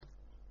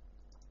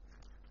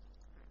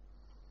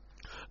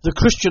The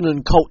Christian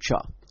and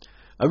Culture,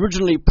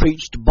 originally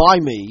preached by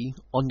me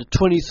on the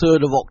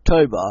 23rd of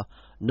October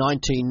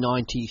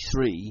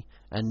 1993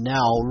 and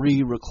now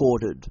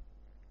re-recorded.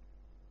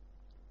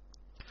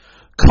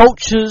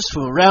 Cultures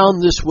from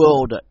around this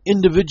world are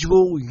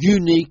individual,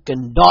 unique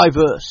and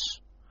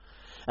diverse.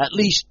 At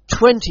least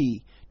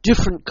 20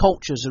 different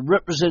cultures are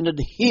represented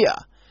here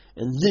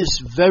in this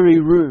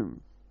very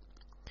room.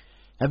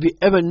 Have you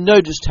ever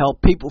noticed how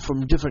people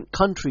from different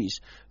countries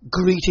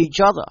greet each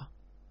other?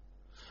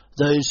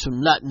 Those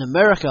from Latin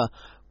America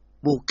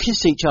will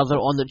kiss each other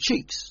on the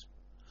cheeks.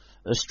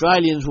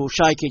 Australians will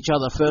shake each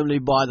other firmly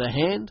by the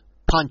hand,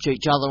 punch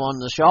each other on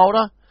the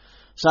shoulder,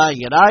 say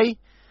g'day,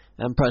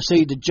 and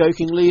proceed to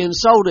jokingly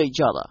insult each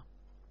other.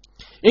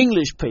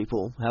 English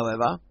people,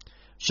 however,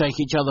 shake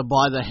each other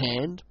by the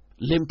hand,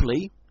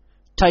 limply,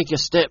 take a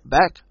step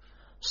back,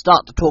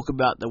 start to talk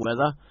about the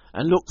weather,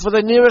 and look for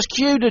the nearest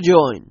queue to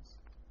join.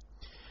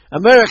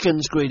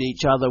 Americans greet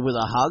each other with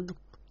a hug,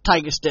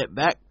 take a step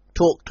back,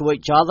 talk to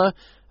each other,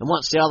 and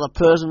once the other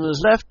person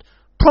has left,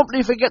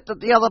 promptly forget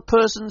the other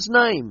person's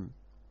name.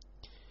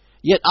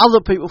 Yet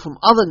other people from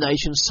other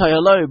nations say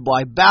hello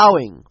by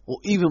bowing or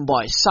even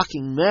by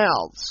sucking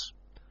mouths.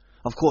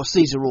 Of course,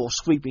 these are all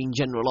sweeping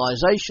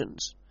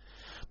generalizations.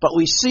 But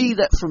we see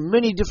that from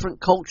many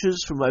different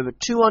cultures from over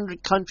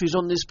 200 countries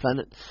on this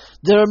planet,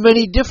 there are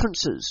many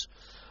differences,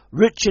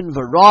 rich in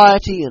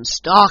variety and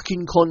stark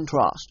in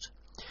contrast.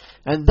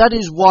 And that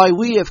is why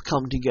we have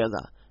come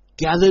together,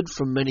 gathered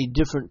from many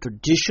different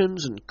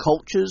traditions and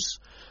cultures,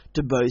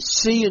 to both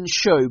see and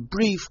show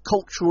brief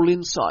cultural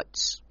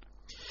insights.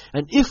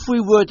 And if we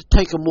were to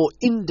take a more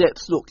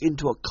in-depth look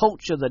into a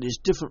culture that is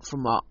different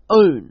from our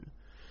own,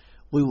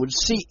 we would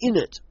see in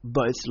it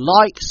both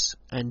likes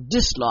and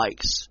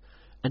dislikes,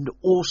 and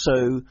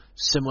also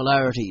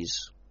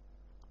similarities.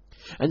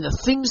 And the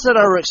things that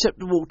are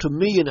acceptable to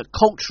me in a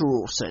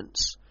cultural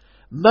sense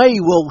may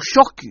well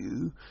shock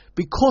you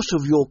because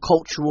of your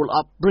cultural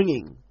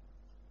upbringing.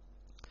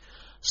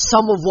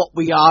 Some of what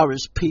we are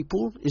as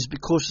people is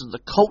because of the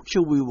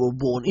culture we were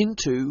born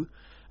into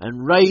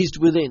and raised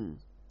within.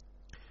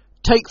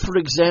 Take, for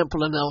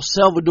example, an El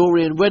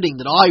Salvadorian wedding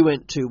that I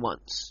went to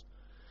once,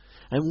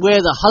 and where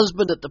the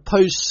husband at the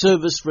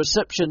post-service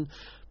reception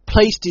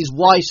placed his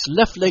wife's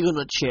left leg on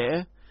a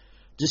chair,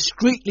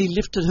 discreetly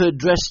lifted her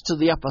dress to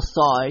the upper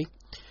thigh,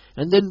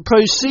 and then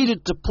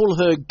proceeded to pull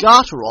her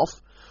garter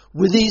off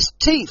with his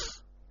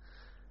teeth.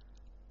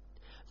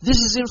 This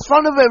is in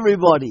front of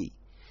everybody.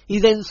 He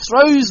then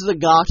throws the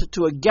garter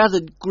to a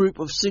gathered group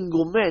of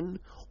single men,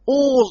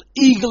 all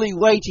eagerly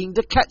waiting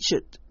to catch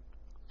it.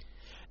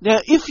 Now,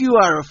 if you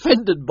are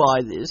offended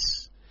by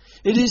this,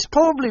 it is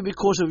probably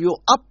because of your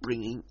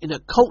upbringing in a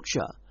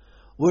culture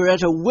where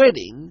at a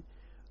wedding,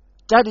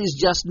 that is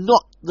just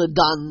not the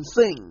done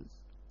thing.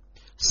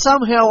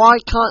 Somehow I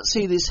can't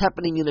see this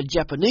happening in a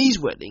Japanese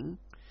wedding,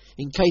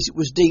 in case it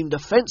was deemed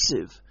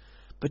offensive,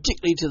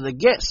 particularly to the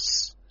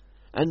guests,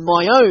 and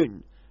my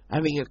own,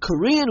 having a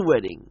Korean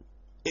wedding,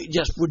 it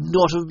just would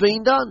not have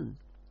been done.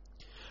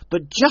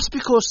 But just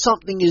because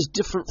something is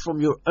different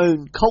from your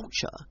own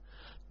culture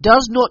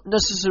does not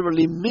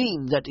necessarily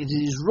mean that it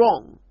is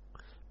wrong,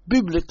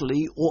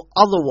 biblically or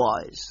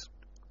otherwise.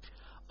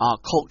 Our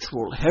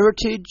cultural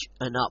heritage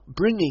and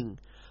upbringing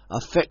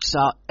affects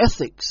our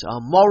ethics,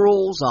 our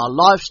morals, our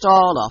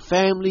lifestyle, our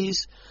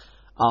families,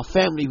 our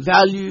family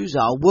values,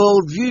 our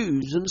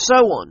worldviews, and so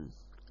on.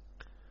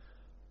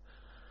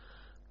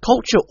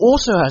 Culture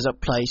also has a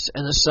place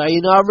and a say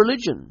in our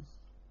religion.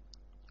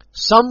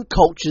 Some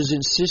cultures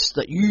insist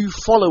that you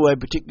follow a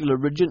particular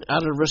religion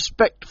out of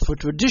respect for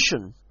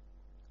tradition,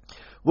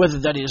 whether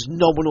that is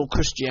nominal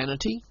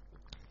Christianity,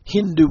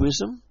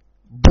 Hinduism,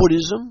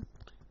 Buddhism,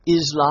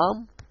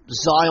 Islam,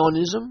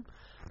 Zionism,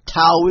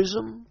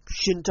 Taoism,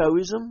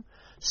 Shintoism,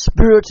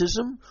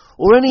 Spiritism,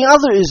 or any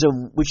other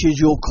ism which is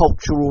your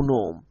cultural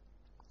norm.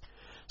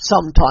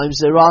 Sometimes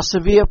there are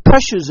severe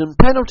pressures and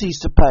penalties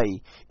to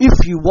pay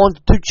if you want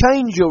to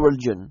change your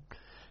religion,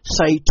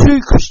 say to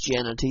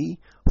Christianity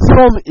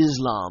from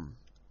Islam.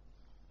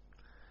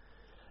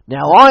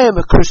 Now, I am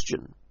a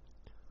Christian,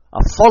 a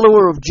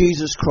follower of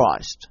Jesus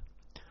Christ.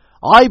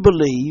 I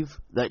believe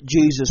that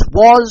Jesus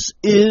was,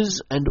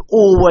 is, and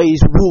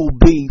always will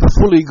be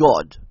fully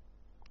God.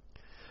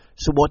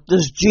 So what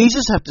does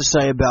Jesus have to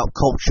say about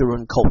culture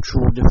and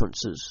cultural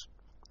differences?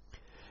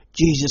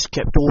 Jesus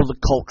kept all the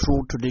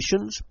cultural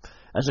traditions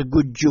as a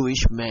good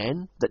Jewish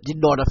man that did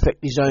not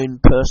affect his own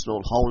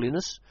personal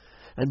holiness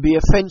and be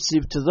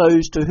offensive to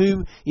those to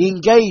whom he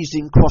engaged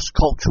in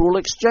cross-cultural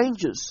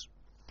exchanges.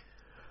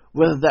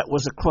 Whether that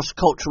was a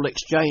cross-cultural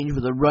exchange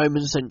with a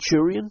Roman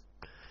centurion,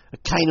 a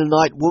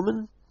Canaanite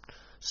woman,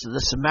 the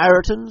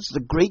Samaritans, the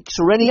Greeks,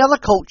 or any other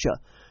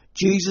culture,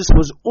 Jesus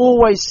was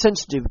always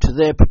sensitive to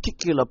their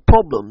particular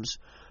problems,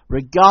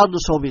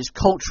 regardless of his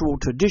cultural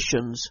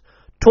traditions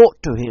taught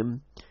to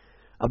him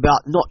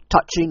about not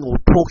touching or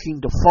talking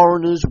to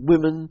foreigners,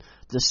 women,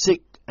 the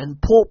sick,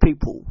 and poor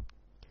people.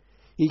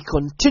 He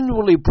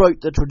continually broke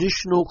the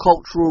traditional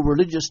cultural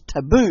religious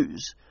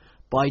taboos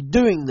by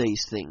doing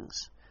these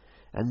things,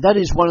 And that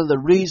is one of the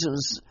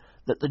reasons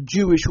that the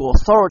Jewish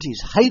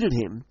authorities hated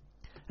him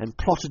and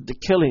plotted to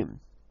kill him.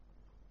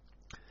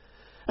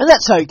 And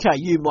that's okay,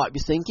 you might be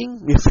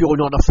thinking, if you're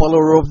not a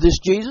follower of this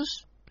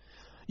Jesus.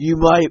 You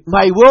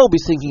may well be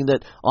thinking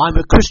that I'm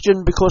a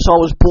Christian because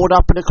I was brought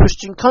up in a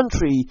Christian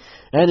country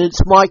and it's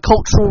my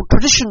cultural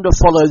tradition to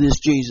follow this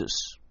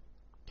Jesus.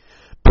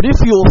 But if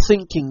you're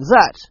thinking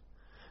that,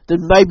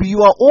 then maybe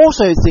you are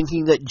also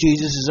thinking that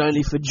Jesus is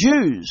only for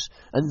Jews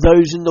and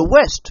those in the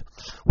West,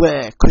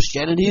 where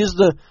Christianity is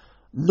the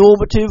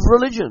normative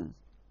religion,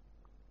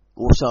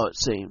 or so it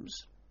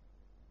seems.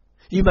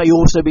 You may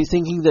also be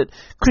thinking that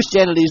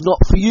Christianity is not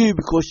for you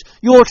because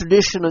your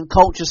tradition and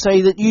culture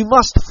say that you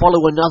must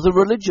follow another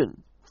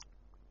religion.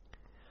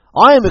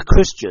 I am a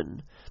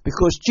Christian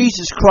because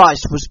Jesus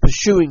Christ was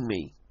pursuing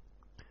me.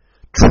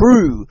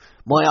 True,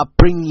 my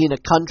upbringing in a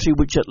country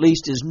which at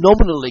least is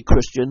nominally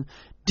Christian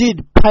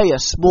did play a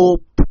small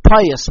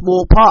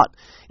part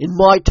in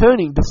my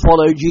turning to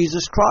follow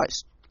Jesus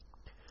Christ.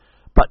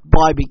 But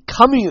by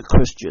becoming a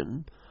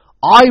Christian,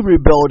 I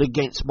rebelled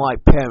against my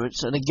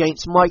parents and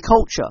against my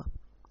culture.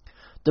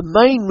 The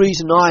main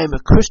reason I am a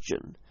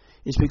Christian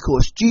is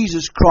because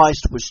Jesus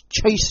Christ was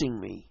chasing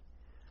me.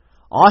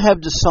 I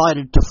have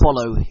decided to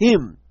follow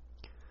him.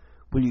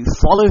 Will you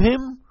follow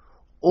him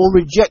or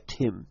reject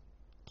him?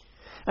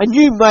 And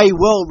you may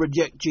well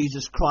reject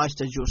Jesus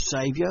Christ as your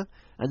Saviour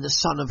and the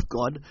Son of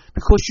God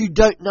because you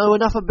don't know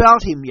enough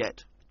about him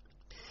yet.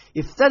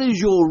 If that is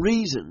your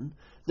reason,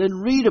 then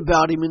read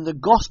about him in the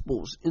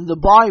Gospels, in the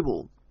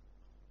Bible.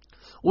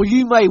 Or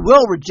you may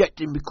well reject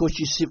him because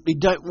you simply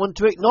don't want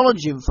to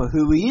acknowledge him for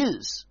who he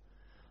is.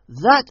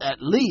 That at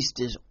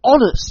least is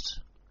honest.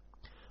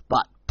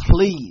 But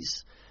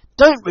please,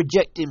 don't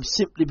reject him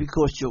simply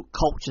because your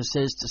culture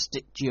says to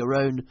stick to your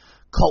own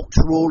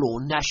cultural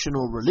or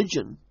national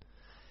religion.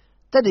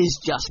 That is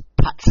just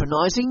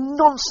patronizing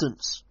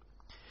nonsense.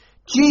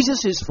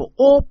 Jesus is for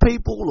all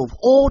people of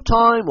all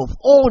time, of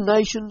all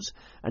nations,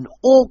 and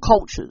all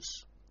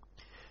cultures.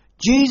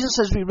 Jesus,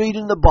 as we read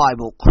in the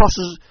Bible,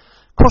 crosses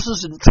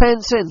and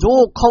transcends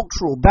all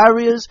cultural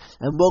barriers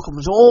and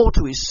welcomes all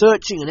to his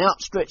searching and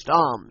outstretched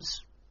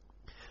arms.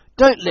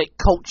 Don't let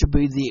culture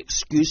be the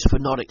excuse for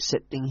not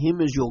accepting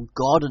him as your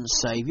God and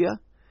Saviour.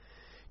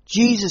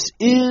 Jesus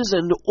is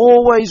and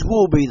always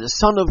will be the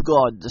Son of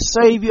God, the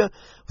Saviour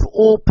for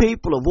all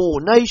people of all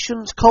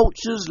nations,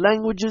 cultures,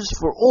 languages,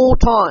 for all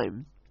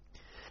time.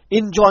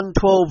 In John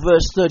 12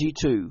 verse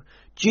 32,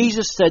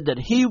 Jesus said that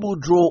he will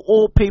draw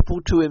all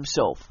people to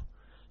himself.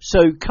 So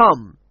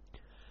come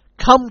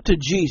to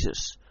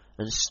Jesus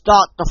and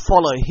start to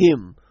follow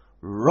him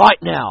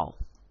right now.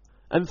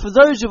 And for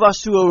those of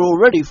us who are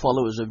already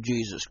followers of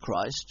Jesus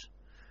Christ,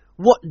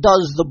 what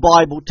does the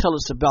Bible tell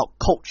us about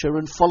culture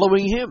and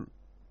following him?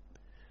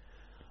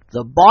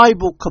 The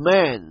Bible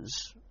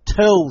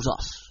tells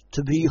us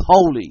to be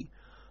holy,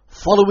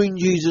 following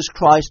Jesus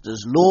Christ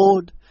as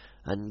Lord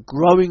and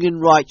growing in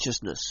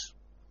righteousness.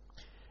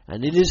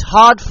 And it is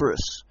hard for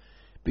us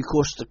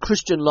because the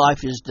Christian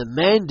life is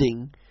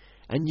demanding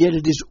and yet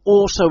it is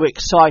also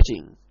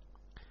exciting.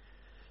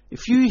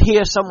 If you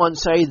hear someone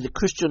say the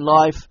Christian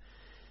life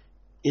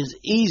is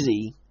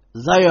easy,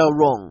 they are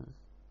wrong.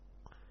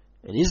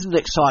 It is an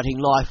exciting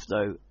life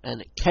though,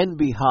 and it can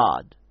be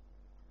hard.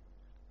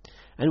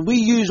 And we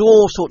use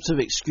all sorts of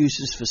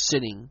excuses for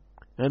sinning,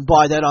 and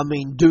by that I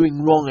mean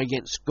doing wrong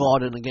against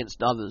God and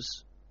against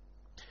others.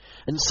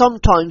 And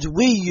sometimes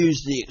we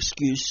use the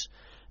excuse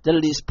that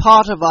it is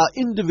part of our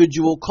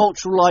individual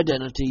cultural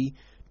identity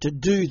to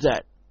do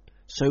that.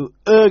 So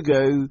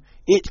ergo,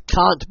 it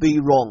can't be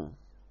wrong.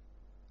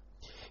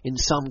 In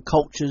some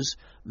cultures,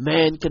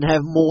 man can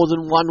have more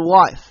than one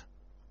wife.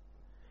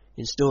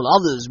 In still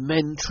others,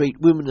 men treat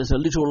women as a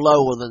little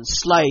lower than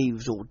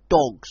slaves or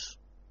dogs.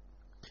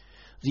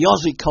 The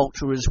Aussie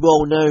culture is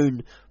well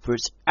known for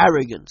its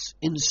arrogance,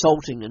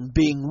 insulting and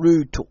being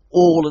rude to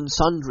all and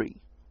sundry.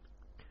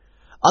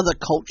 Other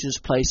cultures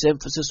place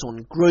emphasis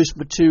on gross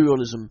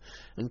materialism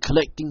and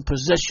collecting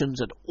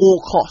possessions at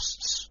all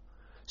costs,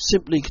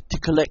 simply to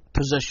collect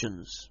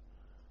possessions.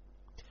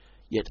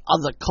 Yet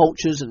other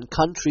cultures and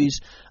countries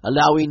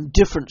allow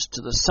indifference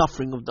to the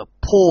suffering of the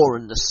poor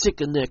and the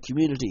sick in their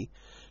community,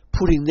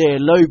 putting their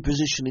low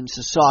position in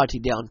society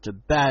down to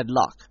bad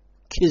luck,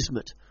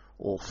 kismet,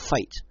 or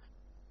fate.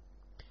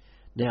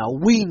 Now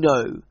we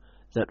know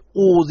that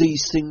all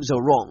these things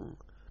are wrong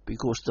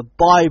because the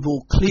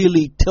Bible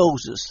clearly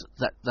tells us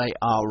that they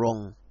are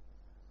wrong.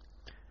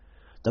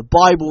 The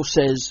Bible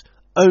says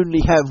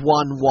only have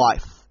one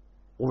wife,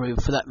 or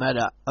for that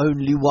matter,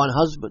 only one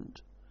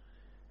husband.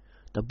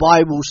 The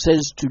Bible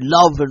says to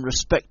love and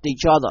respect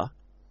each other.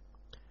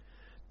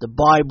 The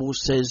Bible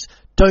says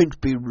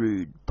don't be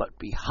rude, but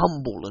be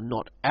humble and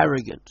not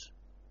arrogant.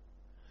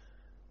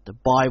 The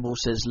Bible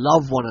says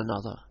love one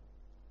another.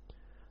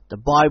 The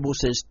Bible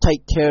says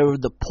take care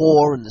of the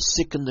poor and the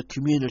sick in the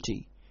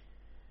community.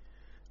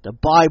 The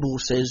Bible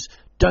says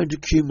don't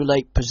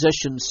accumulate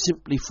possessions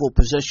simply for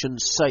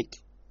possession's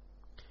sake.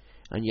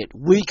 And yet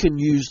we can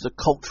use the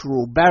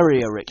cultural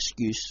barrier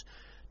excuse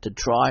to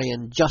try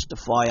and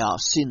justify our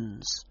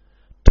sins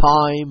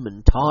time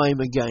and time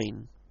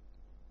again.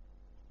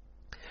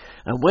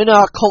 And when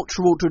our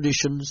cultural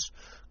traditions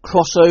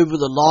cross over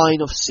the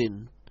line of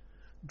sin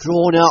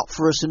drawn out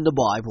for us in the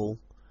Bible,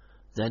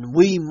 then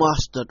we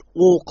must at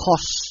all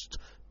costs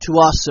to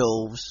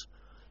ourselves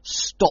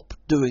stop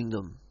doing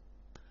them.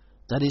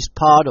 That is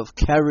part of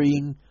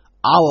carrying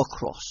our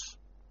cross.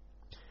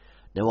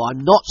 Now, I'm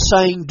not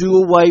saying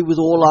do away with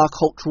all our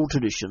cultural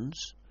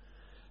traditions,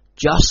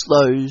 just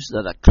those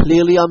that are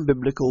clearly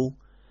unbiblical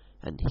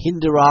and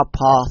hinder our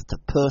path to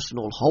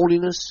personal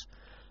holiness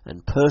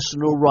and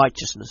personal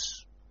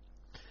righteousness.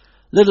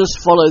 Let us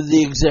follow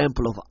the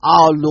example of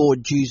our Lord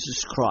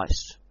Jesus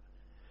Christ.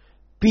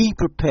 Be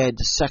prepared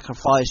to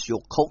sacrifice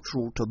your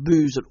cultural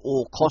taboos at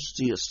all costs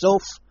to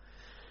yourself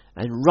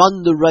and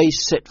run the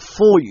race set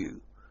for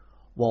you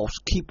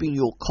whilst keeping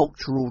your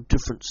cultural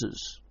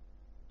differences.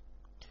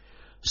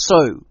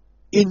 So,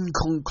 in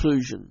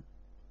conclusion,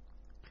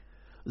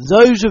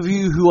 those of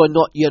you who are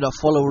not yet a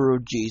follower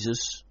of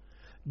Jesus,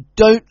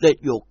 don't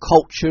let your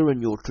culture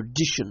and your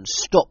tradition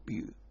stop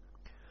you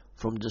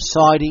from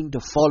deciding to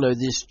follow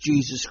this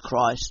Jesus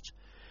Christ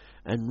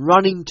and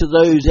running to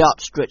those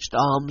outstretched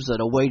arms that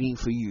are waiting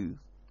for you.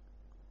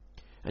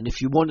 And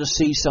if you want to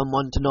see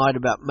someone tonight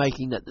about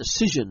making that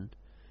decision,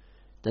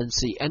 then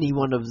see any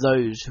one of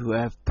those who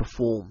have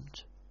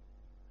performed.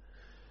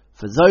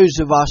 For those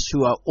of us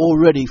who are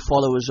already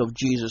followers of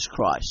Jesus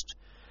Christ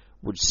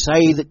would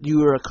say that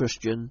you are a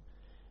Christian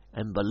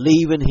and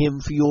believe in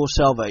Him for your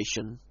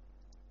salvation,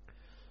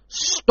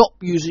 stop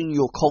using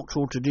your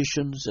cultural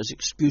traditions as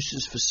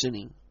excuses for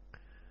sinning.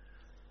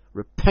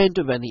 Repent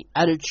of any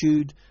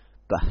attitude,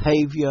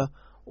 behavior,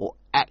 or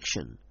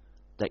action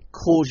that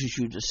causes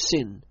you to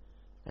sin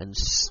and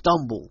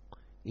stumble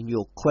in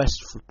your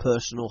quest for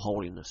personal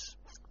holiness.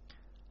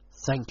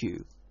 Thank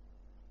you.